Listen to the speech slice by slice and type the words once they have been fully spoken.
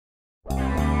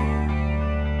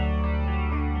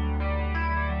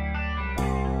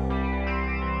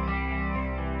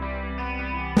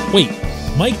Wait,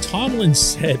 Mike Tomlin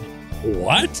said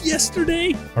what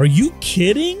yesterday? Are you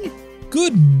kidding?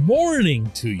 Good morning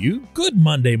to you. Good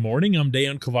Monday morning. I'm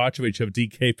Dejan Kovacevic of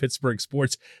DK Pittsburgh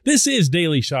Sports. This is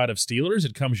Daily Shot of Steelers.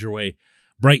 It comes your way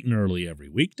bright and early every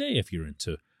weekday if you're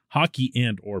into hockey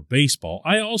and or baseball.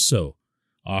 I also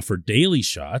offer daily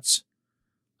shots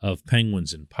of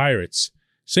Penguins and Pirates.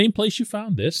 Same place you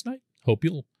found this night. Hope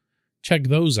you'll check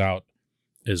those out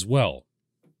as well.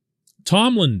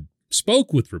 Tomlin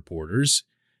spoke with reporters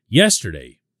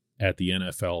yesterday at the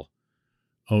NFL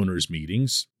owners'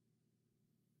 meetings.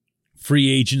 Free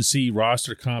agency,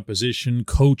 roster composition,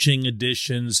 coaching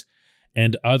additions,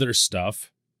 and other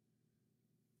stuff.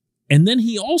 And then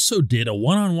he also did a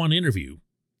one-on-one interview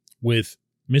with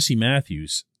Missy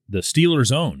Matthews, the Steelers'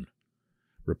 own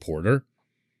reporter.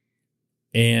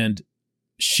 And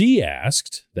she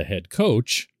asked the head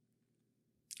coach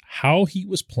how he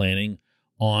was planning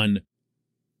on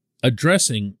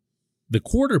addressing the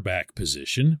quarterback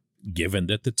position, given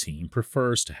that the team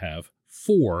prefers to have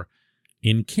 4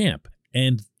 in camp.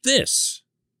 And this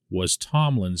was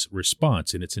Tomlin's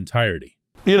response in its entirety.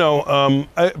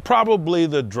 Probably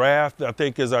the draft, I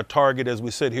think, is our target as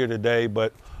we sit here today.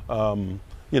 But,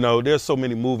 there's so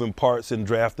many moving parts in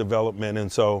draft development.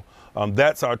 And so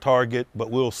that's our target. But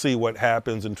we'll see what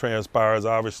happens and transpires.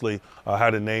 Obviously,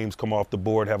 how the names come off the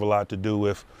board have a lot to do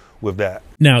with that.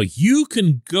 Now, you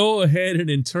can go ahead and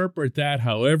interpret that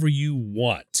however you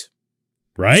want,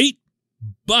 right?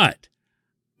 But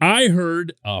I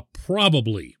heard a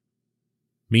probably,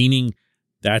 meaning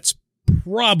that's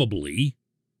probably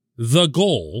the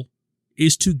goal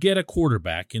is to get a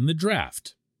quarterback in the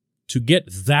draft, to get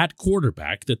that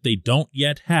quarterback that they don't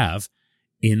yet have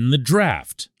in the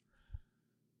draft.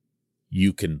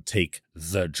 You can take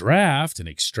the draft and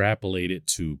extrapolate it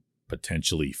to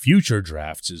potentially future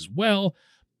drafts as well,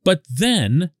 but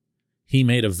then he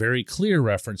made a very clear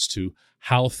reference to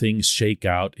how things shake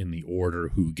out in the order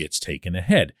who gets taken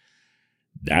ahead.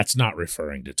 That's not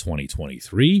referring to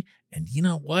 2023, and you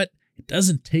know what? It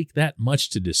doesn't take that much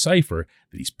to decipher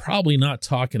that he's probably not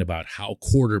talking about how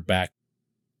quarterback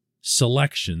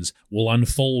selections will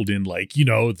unfold in the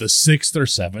 6th or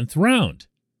 7th round.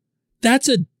 That's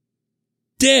a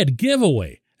dead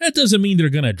giveaway. That doesn't mean they're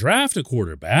going to draft a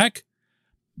quarterback,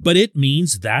 but it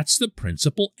means that's the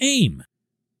principal aim.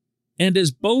 And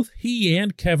as both he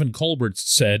and Kevin Colbert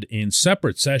said in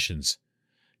separate sessions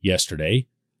yesterday,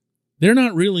 they're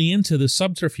not really into the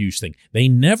subterfuge thing. They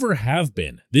never have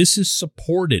been. This is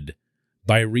supported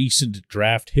by recent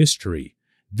draft history.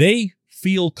 They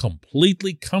feel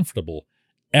completely comfortable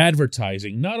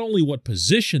advertising not only what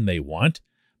position they want,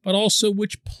 but also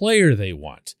which player they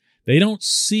want. They don't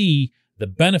see the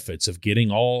benefits of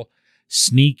getting all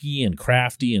sneaky and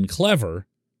crafty and clever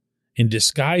in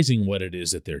disguising what it is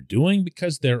that they're doing,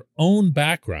 because their own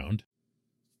background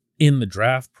in the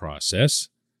draft process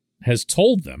has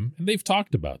told them, and they've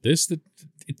talked about this, that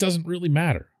it doesn't really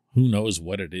matter who knows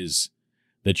what it is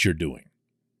that you're doing.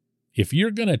 If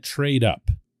you're going to trade up,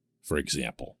 for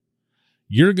example,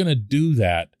 you're going to do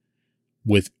that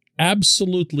with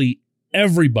absolutely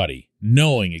everybody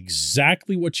knowing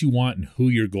exactly what you want and who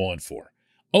you're going for.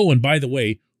 Oh, and by the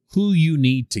way, who you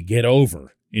need to get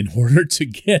over in order to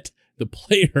get the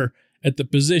player at the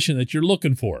position that you're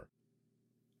looking for.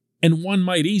 And one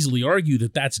might easily argue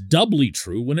that that's doubly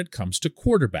true when it comes to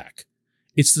quarterback.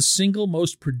 It's the single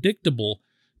most predictable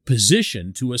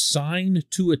position to assign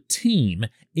to a team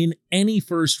in any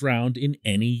first round in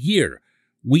any year.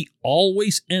 We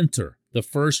always enter the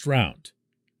first round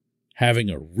having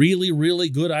a really, really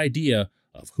good idea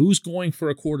of who's going for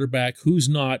a quarterback, who's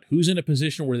not, who's in a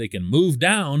position where they can move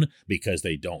down because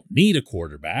they don't need a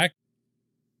quarterback,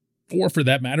 or for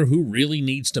that matter, who really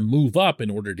needs to move up in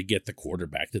order to get the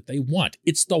quarterback that they want.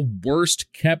 It's the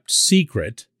worst kept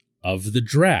secret of the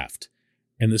draft,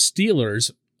 and the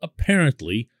Steelers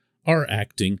apparently are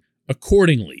acting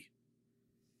accordingly.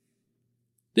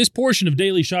 This portion of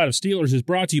Daily Shot of Steelers is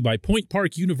brought to you by Point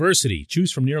Park University.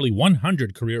 Choose from nearly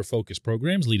 100 career-focused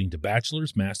programs leading to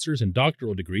bachelor's, master's, and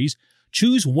doctoral degrees.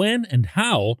 Choose when and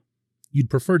how you'd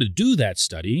prefer to do that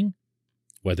studying,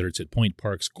 whether it's at Point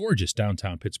Park's gorgeous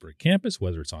downtown Pittsburgh campus,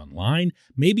 whether it's online,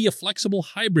 maybe a flexible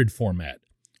hybrid format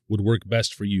would work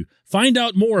best for you. Find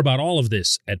out more about all of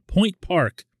this at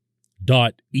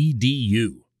pointpark.edu.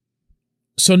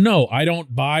 So no, I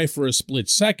don't buy for a split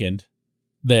second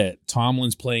that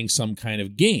Tomlin's playing some kind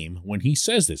of game when he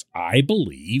says this. I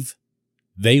believe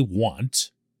they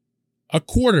want a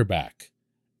quarterback.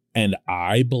 And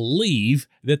I believe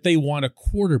that they want a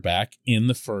quarterback in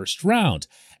the first round.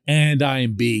 And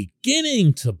I'm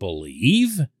beginning to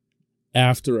believe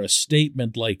after a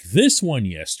statement like this one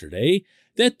yesterday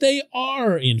that they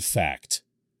are, in fact,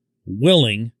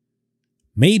 willing,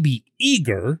 maybe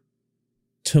eager,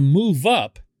 to move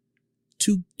up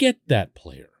to get that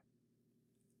player.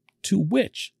 To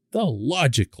which the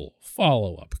logical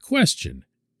follow-up question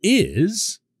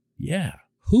is,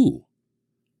 who?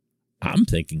 I'm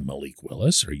thinking Malik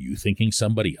Willis. Are you thinking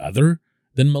somebody other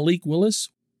than Malik Willis?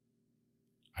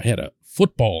 I had a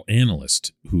football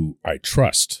analyst who I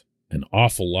trust an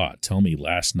awful lot tell me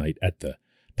last night at the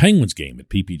Penguins game at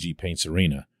PPG Paints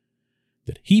Arena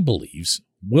that he believes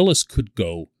Willis could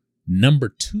go number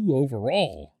 2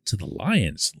 overall to the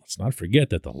Lions. Let's not forget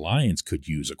that the Lions could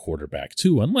use a quarterback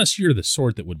too, unless you're the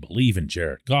sort that would believe in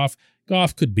Jared Goff.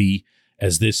 Goff could be,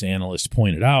 as this analyst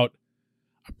pointed out,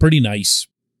 a pretty nice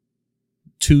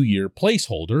 2-year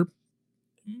placeholder,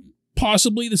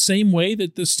 possibly the same way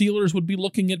that the Steelers would be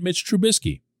looking at Mitch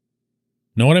Trubisky.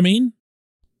 Know what I mean?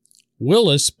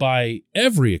 Willis, by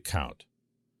every account,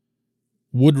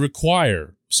 would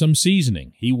require some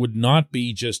seasoning. He would not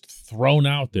be just thrown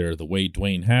out there the way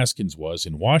Dwayne Haskins was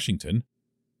in Washington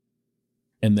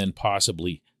and then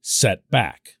possibly set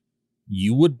back.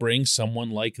 You would bring someone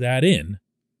like that in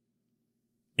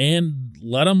and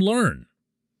let him learn.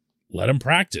 Let him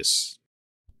practice.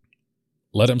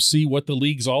 Let him see what the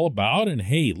league's all about. And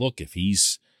hey, look, if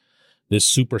he's this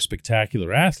super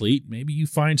spectacular athlete, maybe you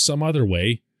find some other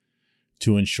way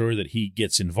to ensure that he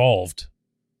gets involved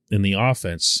in the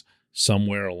offense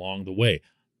somewhere along the way.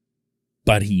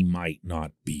 But he might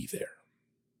not be there.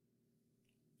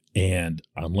 And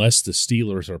unless the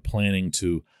Steelers are planning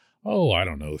to,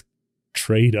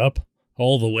 trade up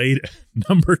all the way to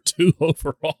number 2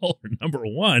 overall or number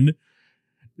 1,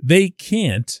 they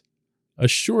can't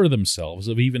assure themselves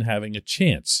of even having a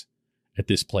chance at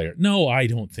this player. No, I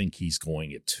don't think he's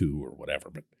going at 2 or whatever,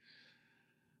 but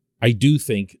I do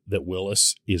think that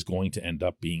Willis is going to end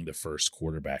up being the first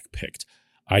quarterback picked.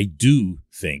 I do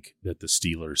think that the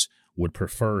Steelers would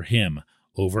prefer him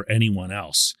over anyone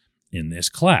else in this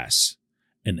class.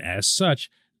 And as such,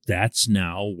 that's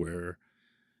now where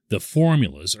the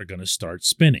formulas are going to start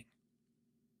spinning.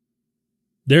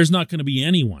 There's not going to be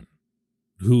anyone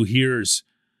who hears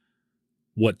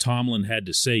what Tomlin had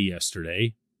to say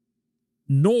yesterday,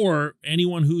 nor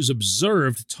anyone who's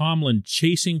observed Tomlin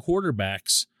chasing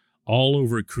quarterbacks all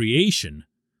over creation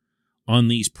on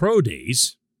these pro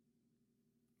days,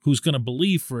 who's going to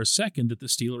believe for a second that the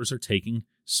Steelers are taking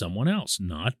someone else,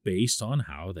 not based on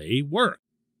how they work.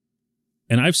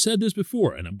 And I've said this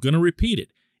before, and I'm going to repeat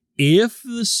it. If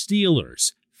the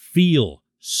Steelers feel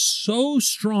so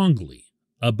strongly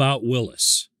about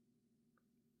Willis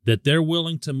that they're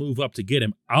willing to move up to get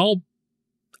him, I'll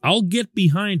get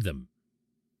behind them,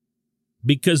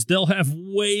 because they'll have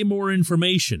way more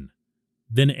information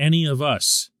than any of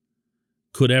us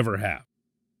could ever have.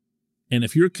 And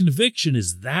if your conviction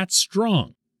is that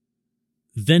strong,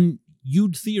 then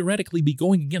you'd theoretically be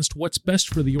going against what's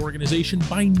best for the organization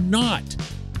by not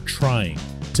trying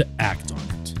to act on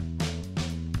it.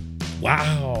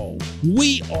 Wow,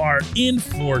 we are in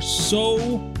for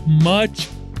so much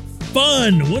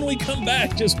fun. When we come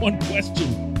back, just one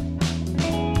question.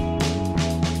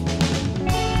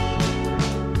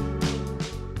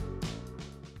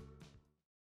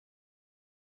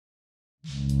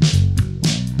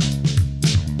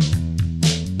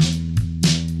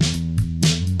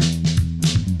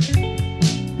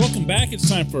 Back. It's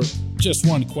time for Just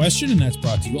One Question, and that's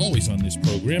brought to you always on this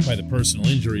program by the personal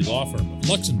injury law firm of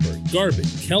Luxembourg, Garvin,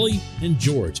 Kelly, and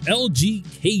George,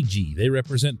 LGKG. They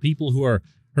represent people who are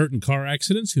hurt in car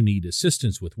accidents, who need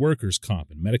assistance with workers'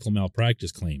 comp and medical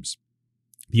malpractice claims.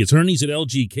 The attorneys at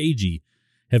LGKG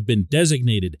have been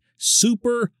designated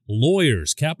super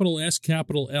lawyers, capital S,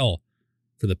 capital L,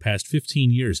 for the past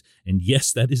 15 years. And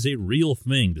yes, that is a real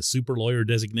thing. The super lawyer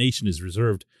designation is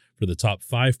reserved for the top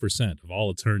 5% of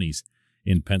all attorneys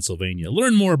in Pennsylvania.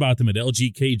 Learn more about them at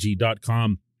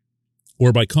lgkg.com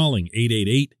or by calling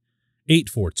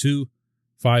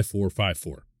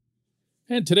 888-842-5454.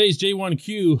 And today's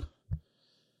J1Q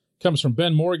comes from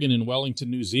Ben Morgan in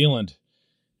Wellington, New Zealand.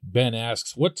 Ben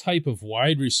asks, what type of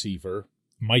wide receiver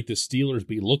might the Steelers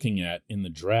be looking at in the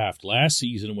draft? Last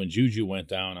season, when Juju went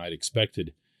down, I'd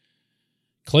expected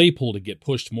Claypool to get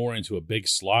pushed more into a big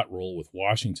slot role with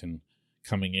Washington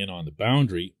coming in on the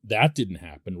boundary. That didn't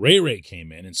happen. Ray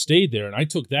came in and stayed there, and I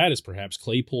took that as perhaps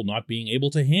Claypool not being able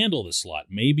to handle the slot.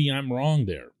 Maybe I'm wrong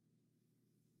there.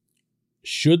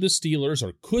 Should the Steelers,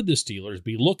 or could the Steelers,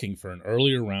 be looking for an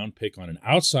earlier round pick on an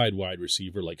outside wide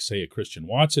receiver like, say, a Christian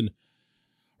Watson,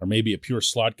 or maybe a pure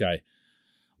slot guy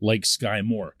like Sky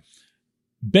Moore?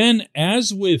 Ben,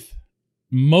 as with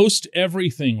most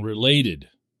everything related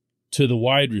to the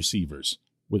wide receivers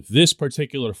with this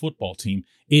particular football team,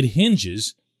 it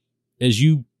hinges, as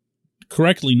you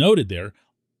correctly noted there,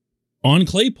 on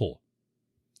Claypool.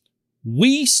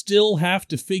 We still have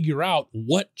to figure out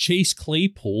what Chase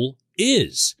Claypool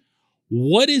is.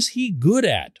 What is he good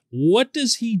at? What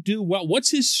does he do well?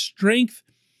 What's his strength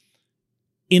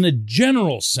in a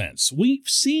general sense? We've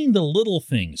seen the little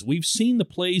things. We've seen the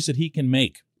plays that he can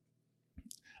make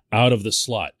out of the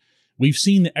slot. We've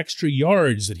seen the extra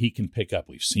yards that he can pick up.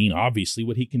 We've seen, obviously,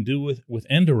 what he can do with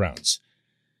end arounds.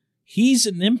 He's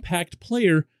an impact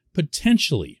player,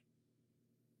 potentially,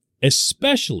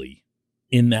 especially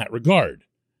in that regard.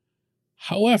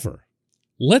 However,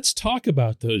 let's talk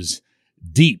about those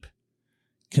deep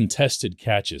contested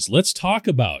catches. Let's talk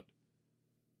about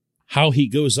how he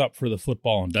goes up for the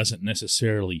football and doesn't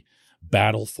necessarily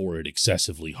battle for it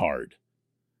excessively hard.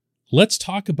 Let's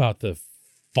talk about the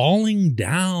falling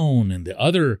down and the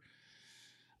other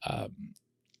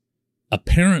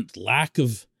apparent lack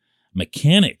of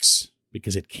mechanics,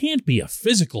 because it can't be a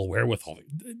physical wherewithal.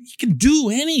 You can do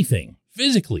anything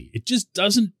physically. It just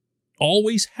doesn't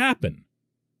always happen.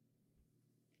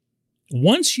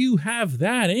 Once you have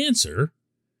that answer,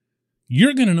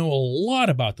 you're going to know a lot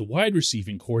about the wide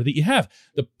receiving core that you have.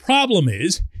 The problem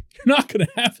is you're not going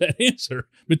to have that answer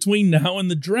between now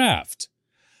and the draft.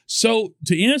 So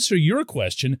to answer your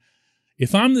question,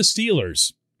 if I'm the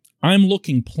Steelers, I'm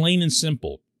looking plain and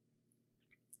simple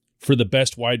for the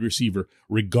best wide receiver,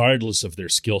 regardless of their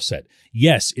skill set.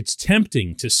 Yes, it's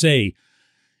tempting to say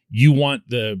you want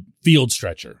the field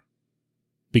stretcher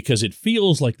because it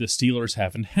feels like the Steelers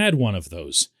haven't had one of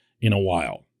those in a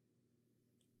while.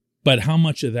 But how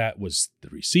much of that was the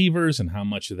receivers and how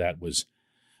much of that was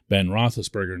Ben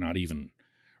Roethlisberger not even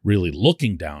really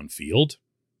looking downfield?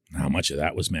 How much of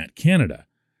that was Matt Canada?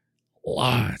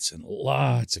 Lots and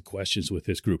lots of questions with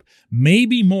this group.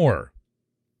 Maybe more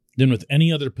than with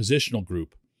any other positional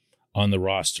group on the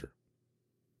roster.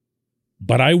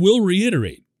 But I will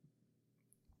reiterate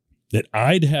that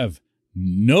I'd have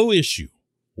no issue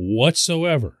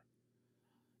whatsoever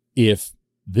if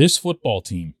this football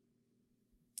team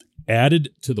added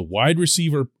to the wide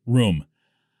receiver room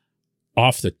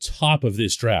off the top of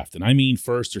this draft, and I mean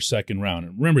first or second round.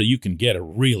 And remember, you can get a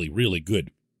really, really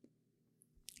good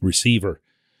receiver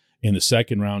in the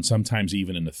second round, sometimes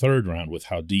even in the third round, with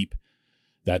how deep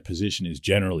that position is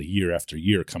generally year after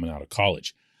year coming out of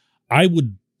college. I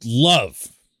would love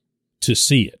to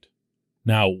see it.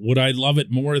 Now, would I love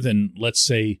it more than, let's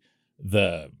say,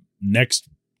 the next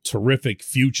terrific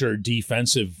future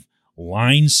defensive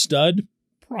line stud?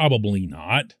 Probably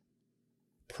not.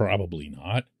 Probably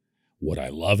not. Would I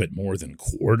love it more than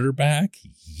quarterback?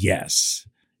 Yes.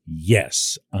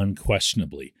 Yes,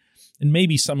 unquestionably. And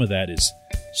maybe some of that is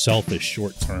selfish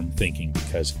short-term thinking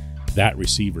because that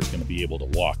receiver is going to be able to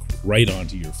walk right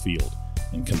onto your field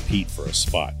and compete for a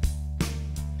spot.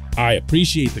 I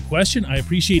appreciate the question. I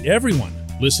appreciate everyone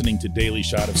listening to Daily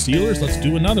Shot of Steelers. Let's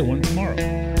do another one tomorrow.